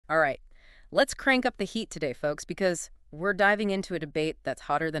All right, let's crank up the heat today, folks, because we're diving into a debate that's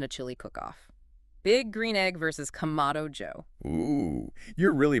hotter than a chili cook-off. Big green egg versus Kamado Joe. Ooh,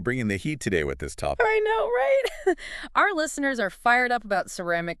 you're really bringing the heat today with this topic. I know, right? Our listeners are fired up about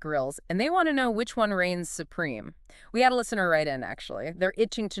ceramic grills, and they want to know which one reigns supreme. We had a listener write in, actually. They're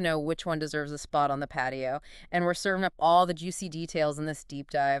itching to know which one deserves a spot on the patio, and we're serving up all the juicy details in this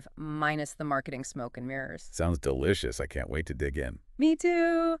deep dive, minus the marketing smoke and mirrors. Sounds delicious. I can't wait to dig in. Me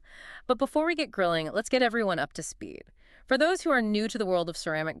too. But before we get grilling, let's get everyone up to speed. For those who are new to the world of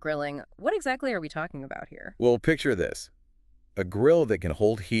ceramic grilling, what exactly are we talking about here? Well, picture this. A grill that can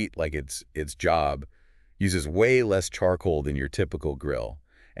hold heat like its job uses way less charcoal than your typical grill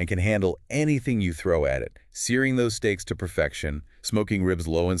and can handle anything you throw at it, searing those steaks to perfection, smoking ribs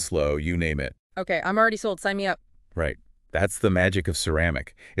low and slow, you name it. Okay, I'm already sold. Sign me up. Right. That's the magic of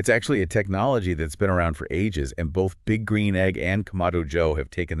ceramic. It's actually a technology that's been around for ages, and both Big Green Egg and Kamado Joe have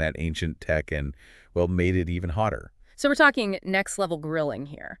taken that ancient tech and, well, made it even hotter. So we're talking next level grilling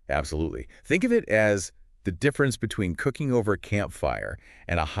here. Absolutely. Think of it as the difference between cooking over a campfire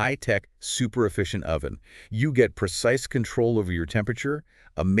and a high-tech, super efficient oven. You get precise control over your temperature,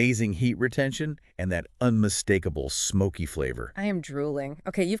 amazing heat retention, and that unmistakable smoky flavor. I am drooling.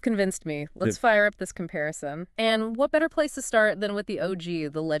 Okay, you've convinced me. Let's fire up this comparison. And what better place to start than with the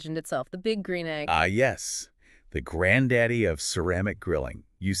OG, the legend itself, the Big Green Egg? Ah, yes. The granddaddy of ceramic grilling.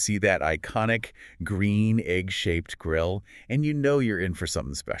 You see that iconic green egg-shaped grill, and you know you're in for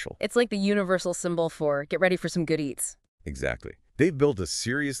something special. It's like the universal symbol for get ready for some good eats. Exactly. They've built a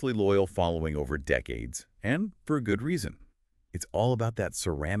seriously loyal following over decades, and for a good reason. It's all about that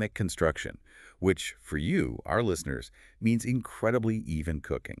ceramic construction, which, for you, our listeners, means incredibly even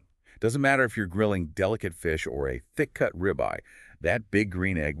cooking. Doesn't matter if you're grilling delicate fish or a thick-cut ribeye, that Big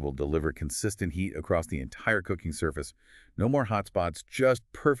Green Egg will deliver consistent heat across the entire cooking surface. No more hot spots, just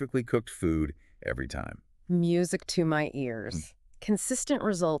perfectly cooked food every time. Music to my ears. Consistent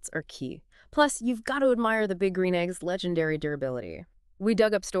results are key. Plus, you've got to admire the Big Green Egg's legendary durability. We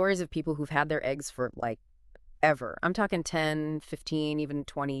dug up stories of people who've had their eggs for, like, ever. I'm talking 10, 15, even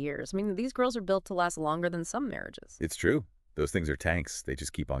 20 years. I mean, these grills are built to last longer than some marriages. It's true. Those things are tanks. They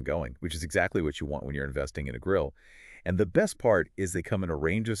just keep on going, which is exactly what you want when you're investing in a grill. And the best part is they come in a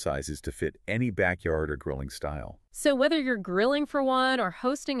range of sizes to fit any backyard or grilling style. So whether you're grilling for one or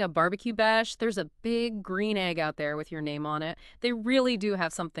hosting a barbecue bash, there's a Big Green Egg out there with your name on it. They really do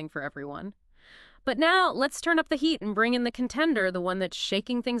have something for everyone. But now let's turn up the heat and bring in the contender, the one that's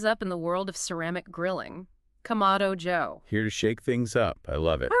shaking things up in the world of ceramic grilling. Kamado Joe. Here to shake things up. I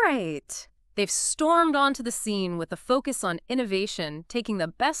love it. All right. They've stormed onto the scene with a focus on innovation, taking the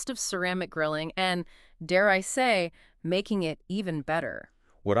best of ceramic grilling and, dare I say, making it even better.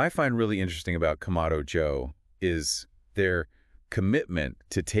 What I find really interesting about Kamado Joe is their commitment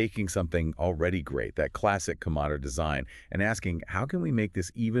to taking something already great, that classic Kamado design, and asking, how can we make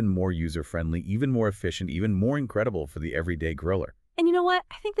this even more user-friendly, even more efficient, even more incredible for the everyday griller? And you know what?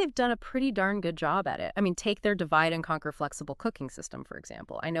 I think they've done a pretty darn good job at it. I mean, take their divide and conquer flexible cooking system, for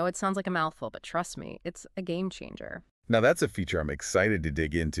example. I know it sounds like a mouthful, but trust me, it's a game changer. Now, that's a feature I'm excited to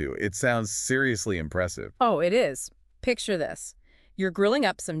dig into. It sounds seriously impressive. Oh, it is. Picture this. You're grilling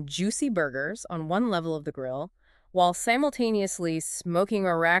up some juicy burgers on one level of the grill, while simultaneously smoking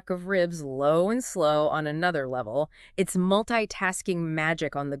a rack of ribs low and slow on another level. It's multitasking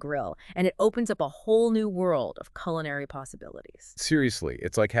magic on the grill, and it opens up a whole new world of culinary possibilities. Seriously,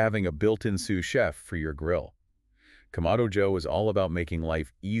 it's like having a built-in sous chef for your grill. Kamado Joe is all about making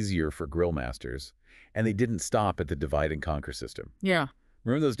life easier for grill masters, and they didn't stop at the divide and conquer system. Yeah.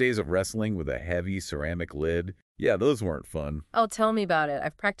 Remember those days of wrestling with a heavy ceramic lid? Yeah, those weren't fun. Oh, tell me about it.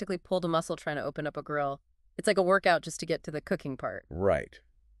 I've practically pulled a muscle trying to open up a grill. It's like a workout just to get to the cooking part. Right.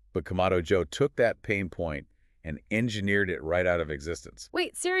 But Kamado Joe took that pain point and engineered it right out of existence.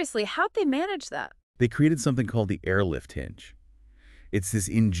 Wait, seriously, how'd they manage that? They created something called the airlift hinge. It's this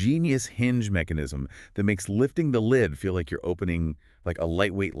ingenious hinge mechanism that makes lifting the lid feel like you're opening like a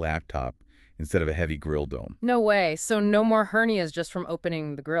lightweight laptop instead of a heavy grill dome. No way. So no more hernias just from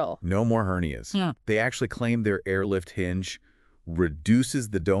opening the grill. No more hernias. Yeah. They actually claim their airlift hinge reduces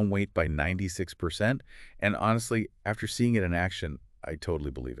the dome weight by 96%. And honestly, after seeing it in action, I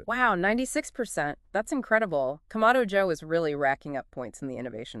totally believe it. Wow, 96%. That's incredible. Kamado Joe is really racking up points in the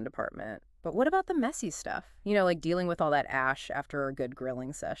innovation department. But what about the messy stuff? You know, like dealing with all that ash after a good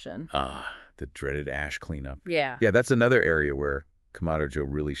grilling session. Ah, the dreaded ash cleanup. Yeah. Yeah, that's another area where Kamado Joe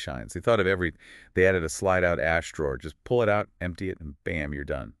really shines. They added a slide-out ash drawer. Just pull it out, empty it, and bam, you're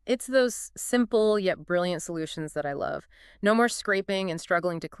done. It's those simple yet brilliant solutions that I love. No more scraping and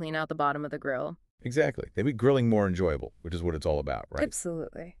struggling to clean out the bottom of the grill. Exactly. They make grilling more enjoyable, which is what it's all about, right?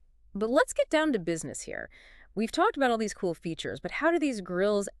 Absolutely. But let's get down to business here. We've talked about all these cool features, but how do these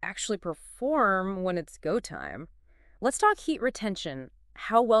grills actually perform when it's go time? Let's talk heat retention.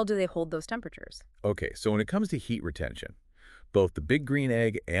 How well do they hold those temperatures? Okay, so when it comes to heat retention, both the Big Green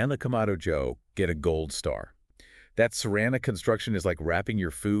Egg and the Kamado Joe get a gold star. That ceramic construction is like wrapping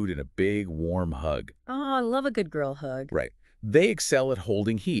your food in a big, warm hug. Oh, I love a good grill hug. Right. They excel at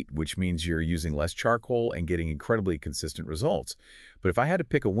holding heat, which means you're using less charcoal and getting incredibly consistent results. But if I had to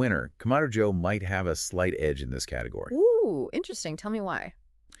pick a winner, Kamado Joe might have a slight edge in this category. Ooh, interesting. Tell me why.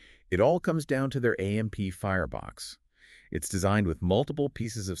 It all comes down to their AMP firebox. It's designed with multiple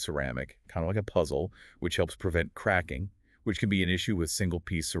pieces of ceramic, kind of like a puzzle, which helps prevent cracking, which can be an issue with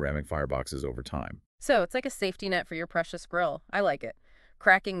single-piece ceramic fireboxes over time. So it's like a safety net for your precious grill. I like it.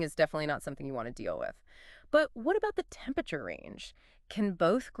 Cracking is definitely not something you want to deal with. But what about the temperature range? Can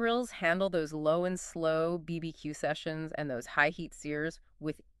both grills handle those low and slow BBQ sessions and those high heat sears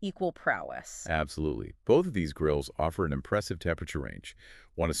with equal prowess? Absolutely. Both of these grills offer an impressive temperature range.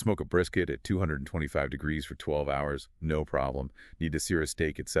 Want to smoke a brisket at 225 degrees for 12 hours? No problem. Need to sear a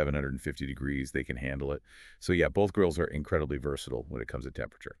steak at 750 degrees? They can handle it. So yeah, both grills are incredibly versatile when it comes to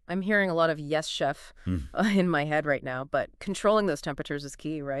temperature. I'm hearing a lot of yes, chef in my head right now, but controlling those temperatures is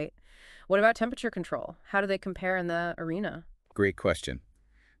key, right? What about temperature control? How do they compare in the arena? Great question.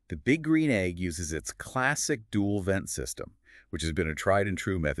 The Big Green Egg uses its classic dual vent system, which has been a tried and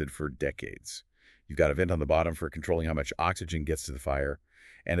true method for decades. You've got a vent on the bottom for controlling how much oxygen gets to the fire,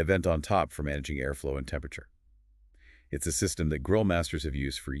 and a vent on top for managing airflow and temperature. It's a system that grill masters have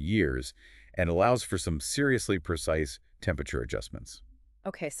used for years and allows for some seriously precise temperature adjustments.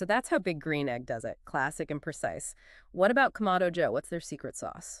 Okay, so that's how Big Green Egg does it. Classic and precise. What about Kamado Joe? What's their secret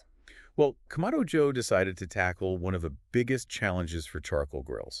sauce? Well, Kamado Joe decided to tackle one of the biggest challenges for charcoal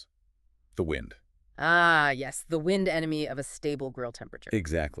grills, the wind. Ah, yes, the wind enemy of a stable grill temperature.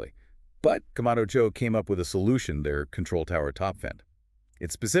 Exactly. But Kamado Joe came up with a solution, their control tower top vent.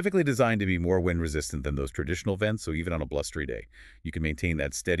 It's specifically designed to be more wind resistant than those traditional vents, so even on a blustery day, you can maintain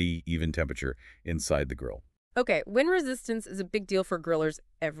that steady, even temperature inside the grill. Okay, wind resistance is a big deal for grillers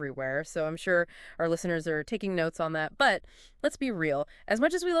everywhere, so I'm sure our listeners are taking notes on that. But let's be real. As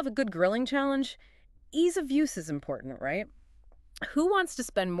much as we love a good grilling challenge, ease of use is important, right? Who wants to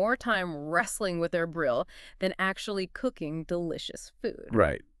spend more time wrestling with their grill than actually cooking delicious food?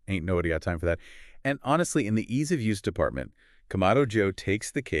 Right. Ain't nobody got time for that. And honestly, in the ease of use department, Kamado Joe takes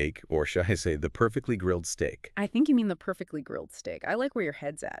the cake, or shall I say, the perfectly grilled steak. I think you mean the perfectly grilled steak. I like where your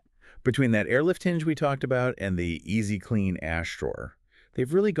head's at. Between that airlift hinge we talked about and the easy clean ash drawer,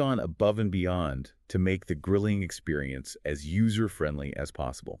 they've really gone above and beyond to make the grilling experience as user-friendly as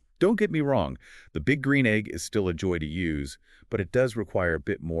possible. Don't get me wrong, the Big Green Egg is still a joy to use, but it does require a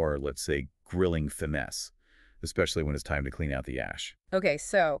bit more, let's say, grilling finesse, especially when it's time to clean out the ash. Okay,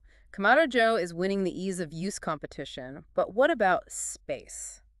 so Kamado Joe is winning the ease of use competition, but what about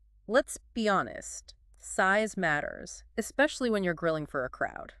space? Let's be honest, size matters, especially when you're grilling for a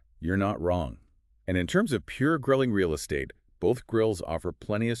crowd. You're not wrong. And in terms of pure grilling real estate, both grills offer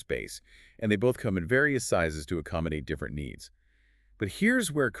plenty of space, and they both come in various sizes to accommodate different needs. But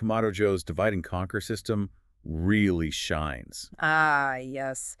here's where Kamado Joe's divide and conquer system really shines. Ah,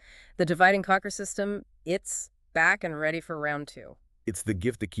 yes. The divide and conquer system, it's back and ready for round two. It's the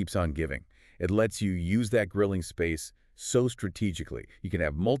gift that keeps on giving. It lets you use that grilling space so strategically. You can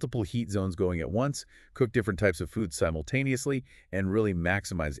have multiple heat zones going at once, cook different types of food simultaneously, and really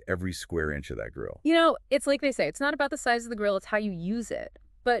maximize every square inch of that grill. You know, it's like they say, it's not about the size of the grill, it's how you use it.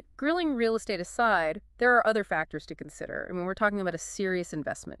 But grilling real estate aside, there are other factors to consider. I mean, we're talking about a serious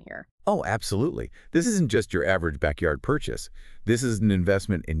investment here. Oh, absolutely. This isn't just your average backyard purchase. This is an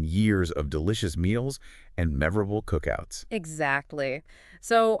investment in years of delicious meals and memorable cookouts. Exactly.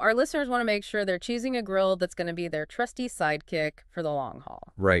 So our listeners want to make sure they're choosing a grill that's going to be their trusty sidekick for the long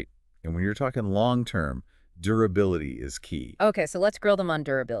haul. Right. And when you're talking long-term, durability is key. Okay, so let's grill them on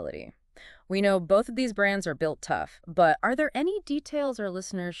durability. We know both of these brands are built tough, but are there any details our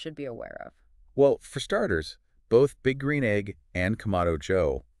listeners should be aware of? Well, for starters, both Big Green Egg and Kamado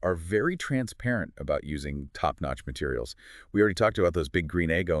Joe are very transparent about using top-notch materials. We already talked about those Big Green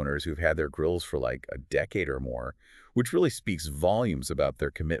Egg owners who've had their grills for like a decade or more, which really speaks volumes about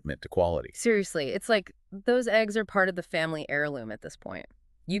their commitment to quality. Seriously, it's like those eggs are part of the family heirloom at this point.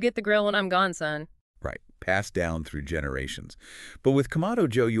 You get the grill when I'm gone, son. Right, passed down through generations. But with Kamado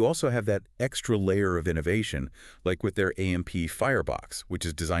Joe, you also have that extra layer of innovation, like with their AMP Firebox, which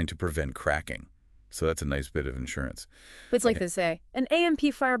is designed to prevent cracking. So that's a nice bit of insurance. It's like Okay, they say, an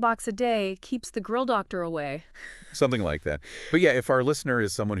AMP firebox a day keeps the grill doctor away. something like that. But yeah, if our listener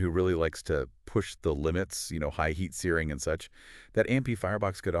is someone who really likes to push the limits, high heat searing and such, that AMP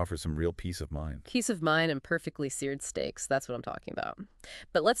firebox could offer some real peace of mind. Peace of mind and perfectly seared steaks. That's what I'm talking about.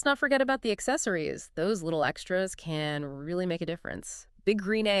 But let's not forget about the accessories. Those little extras can really make a difference. Big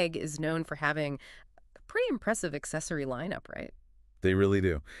Green Egg is known for having a pretty impressive accessory lineup, right? They really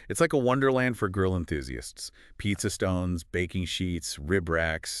do. It's like a wonderland for grill enthusiasts. Pizza stones, baking sheets, rib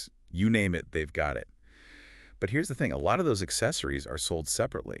racks, you name it, they've got it. But here's the thing, a lot of those accessories are sold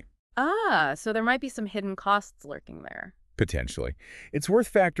separately. Ah, so there might be some hidden costs lurking there. Potentially. It's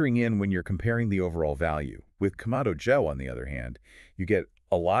worth factoring in when you're comparing the overall value. With Kamado Joe, on the other hand, you get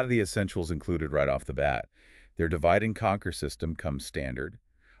a lot of the essentials included right off the bat. Their divide and conquer system comes standard,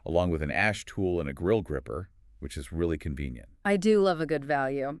 along with an ash tool and a grill gripper, which is really convenient. I do love a good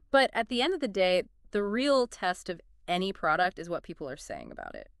value. But at the end of the day, the real test of any product is what people are saying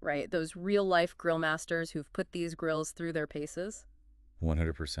about it, right? Those real-life grill masters who've put these grills through their paces.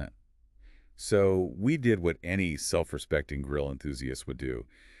 100%. So we did what any self-respecting grill enthusiast would do.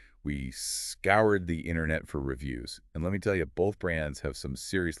 We scoured the internet for reviews. And let me tell you, both brands have some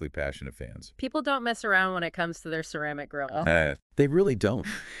seriously passionate fans. People don't mess around when it comes to their ceramic grill. They really don't.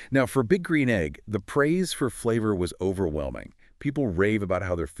 Now, for Big Green Egg, the praise for flavor was overwhelming. People rave about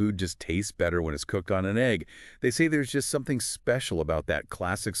how their food just tastes better when it's cooked on an egg. They say there's just something special about that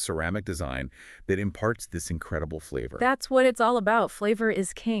classic ceramic design that imparts this incredible flavor. That's what it's all about. Flavor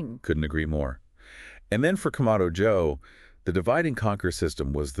is king. Couldn't agree more. And then for Kamado Joe, the divide and conquer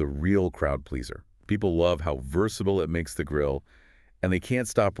system was the real crowd pleaser. People love how versatile it makes the grill, and they can't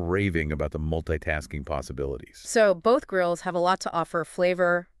stop raving about the multitasking possibilities. So both grills have a lot to offer: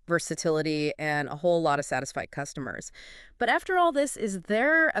 flavor, versatility, and a whole lot of satisfied customers. But after all this, is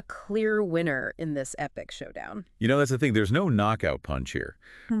there a clear winner in this epic showdown? That's the thing. There's no knockout punch here.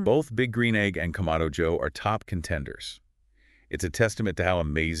 Hmm. Both Big Green Egg and Kamado Joe are top contenders. It's a testament to how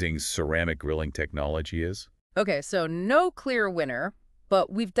amazing ceramic grilling technology is. Okay, so no clear winner,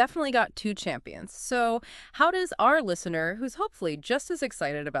 but we've definitely got two champions. So how does our listener, who's hopefully just as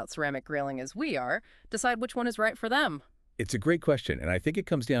excited about ceramic grilling as we are, decide which one is right for them? It's a great question, and I think it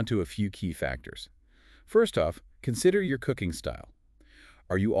comes down to a few key factors. First off, consider your cooking style.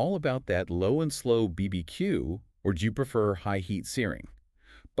 Are you all about that low and slow BBQ, or do you prefer high heat searing?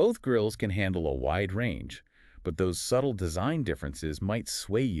 Both grills can handle a wide range, but those subtle design differences might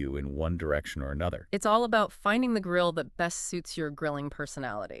sway you in one direction or another. It's all about finding the grill that best suits your grilling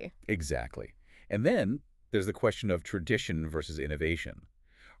personality. Exactly. And then there's the question of tradition versus innovation.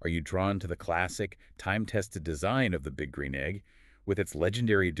 Are you drawn to the classic, time-tested design of the Big Green Egg with its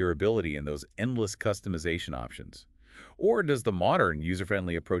legendary durability and those endless customization options? Or does the modern,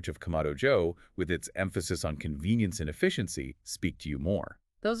 user-friendly approach of Kamado Joe, with its emphasis on convenience and efficiency, speak to you more?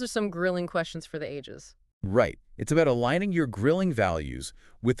 Those are some grilling questions for the ages. Right. It's about aligning your grilling values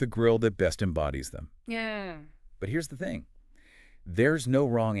with the grill that best embodies them. Yeah. But here's the thing. There's no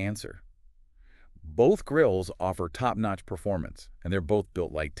wrong answer. Both grills offer top-notch performance, and they're both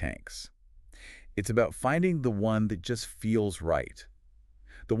built like tanks. It's about finding the one that just feels right.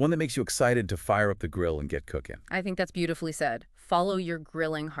 The one that makes you excited to fire up the grill and get cooking. I think that's beautifully said. Follow your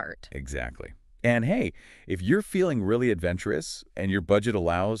grilling heart. Exactly. And hey, if you're feeling really adventurous and your budget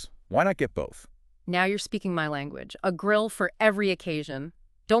allows, why not get both? Now you're speaking my language. A grill for every occasion.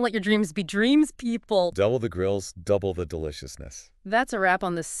 Don't let your dreams be dreams, people. Double the grills, double the deliciousness. That's a wrap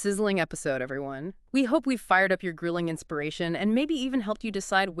on this sizzling episode, everyone. We hope we've fired up your grilling inspiration and maybe even helped you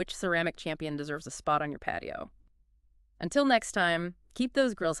decide which ceramic champion deserves a spot on your patio. Until next time, keep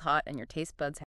those grills hot and your taste buds